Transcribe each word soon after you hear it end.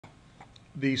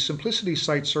The Simplicity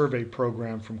Site Survey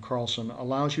program from Carlson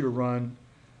allows you to run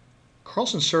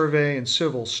Carlson Survey and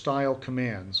Civil style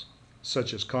commands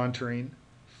such as contouring,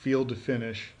 field to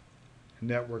finish, and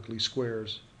network least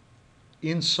squares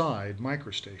inside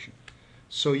Microstation.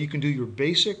 So you can do your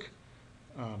basic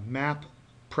map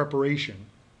preparation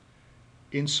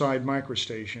inside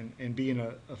Microstation and be in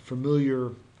a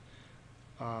familiar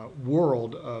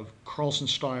world of Carlson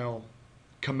style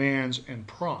commands and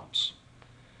prompts.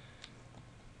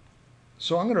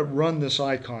 So I'm going to run this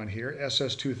icon here,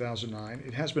 SS 2009.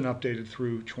 It has been updated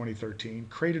through 2013.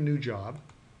 Create a new job.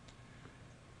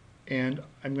 And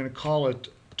I'm going to call it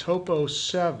Topo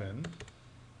 7.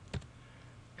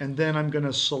 And then I'm going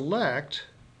to select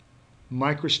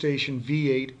Microstation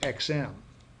V8 XM.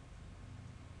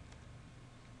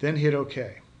 Then hit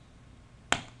OK.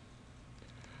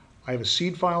 I have a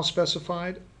seed file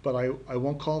specified, but I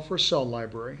won't call for a cell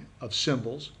library of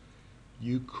symbols.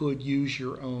 You could use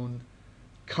your own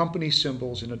company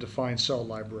symbols in a defined cell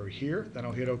library here. Then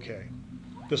I'll hit OK.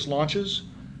 This launches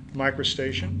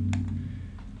Microstation,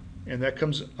 and that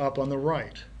comes up on the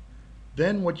right.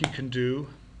 Then what you can do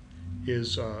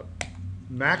is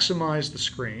maximize the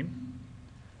screen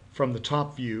from the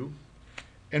top view,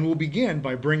 and we'll begin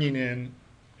by bringing in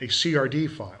a CRD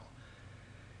file.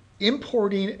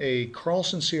 Importing a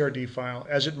Carlson CRD file,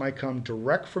 as it might come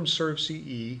direct from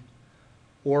ServCE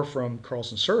or from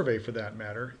Carlson Survey for that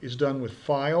matter, is done with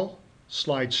File,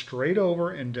 slide straight over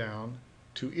and down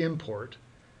to Import.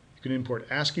 You can import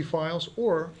ASCII files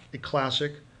or a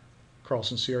classic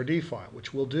Carlson CRD file,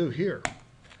 which we'll do here.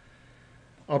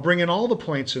 I'll bring in all the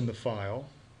points in the file,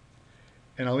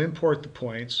 and I'll import the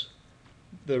points.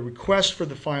 The request for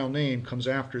the file name comes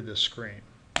after this screen.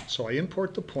 So I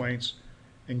import the points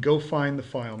and go find the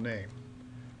file name.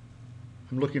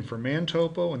 I'm looking for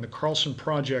Mantopo in the Carlson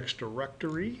Projects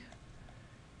directory,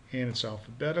 and it's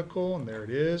alphabetical, and there it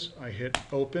is. I hit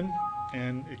Open,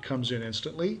 and it comes in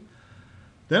instantly.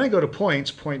 Then I go to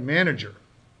Points, Point Manager.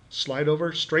 Slide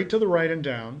over straight to the right and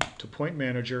down to Point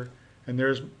Manager, and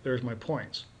there's my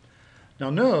points. Now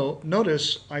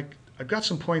notice I've got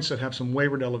some points that have some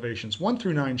wayward elevations. 1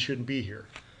 through 9 shouldn't be here.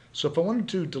 So if I wanted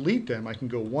to delete them, I can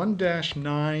go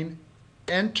 1-9,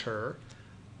 Enter.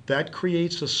 That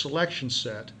creates a selection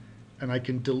set, and I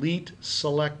can delete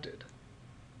selected.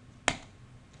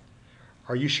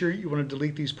 Are you sure you want to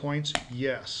delete these points?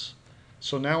 Yes.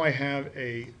 So now I have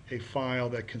a file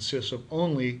that consists of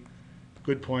only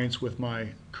good points with my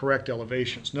correct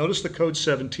elevations. Notice the code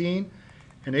 17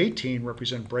 and 18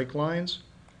 represent break lines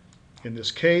in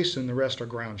this case, and the rest are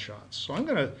ground shots. So I'm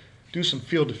going to do some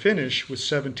field to finish with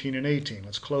 17 and 18.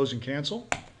 Let's close and cancel.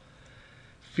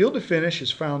 Field to finish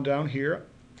is found down here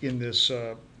in this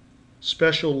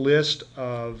special list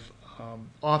of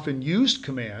often used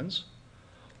commands,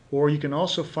 or you can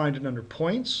also find it under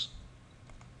points.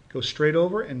 Go straight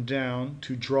over and down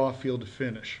to draw field to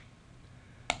finish.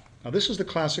 Now this is the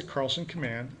classic Carlson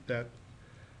command that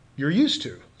you're used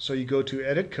to. So you go to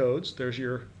Edit Codes, there's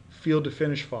your field to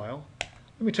finish file.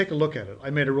 Let me take a look at it. I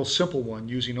made a real simple one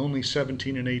using only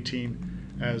 17 and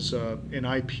 18 as an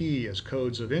IP as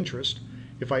codes of interest.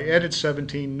 If I edit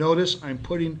 17, notice I'm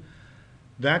putting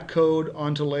that code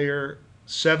onto layer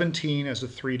 17 as a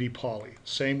 3D poly.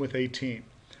 Same with 18.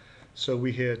 So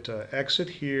we hit exit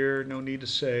here, no need to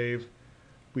save.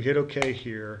 We hit OK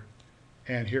here,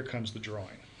 and here comes the drawing.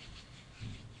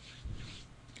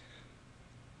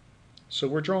 So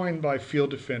we're drawing by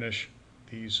field to finish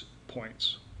these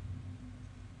points.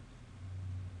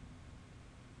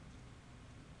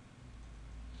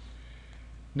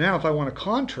 Now if I want to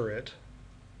contour it,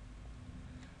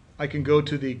 I can go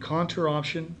to the contour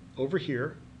option over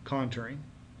here, contouring,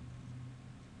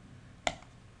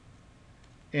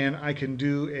 and I can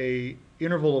do a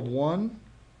interval of 1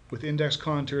 with index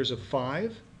contours of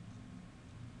 5,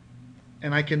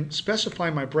 and I can specify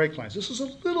my break lines. This is a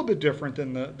little bit different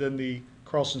than the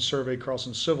Carlson Survey,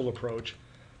 Carlson Civil approach,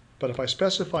 but if I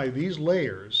specify these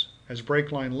layers as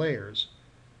break line layers,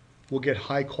 we'll get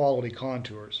high quality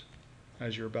contours,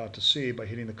 as you're about to see by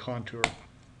hitting the contour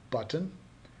button.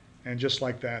 And just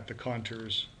like that, the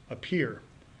contours appear.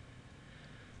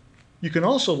 You can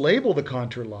also label the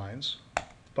contour lines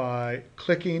by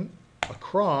clicking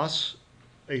across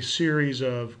a series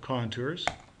of contours,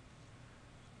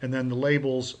 and then the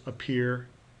labels appear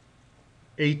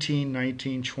 18,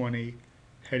 19, 20,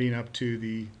 heading up to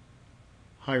the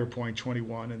higher point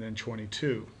 21 and then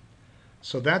 22.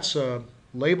 So that's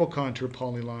label contour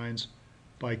polylines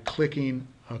by clicking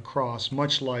across,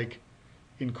 much like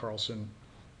in Carlson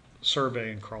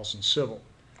Survey and Carlson Civil.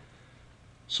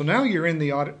 So now you're in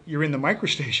the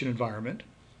Microstation environment,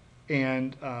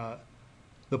 and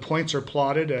The points are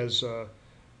plotted as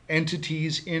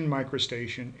entities in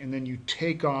Microstation, and then you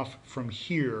take off from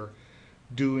here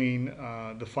doing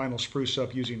the final spruce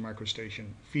up using Microstation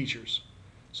features.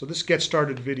 So this Get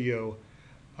Started video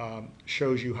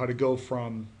shows you how to go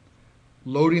from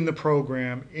loading the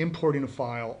program, importing a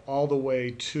file, all the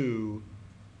way to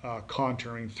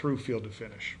contouring through field to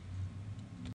finish.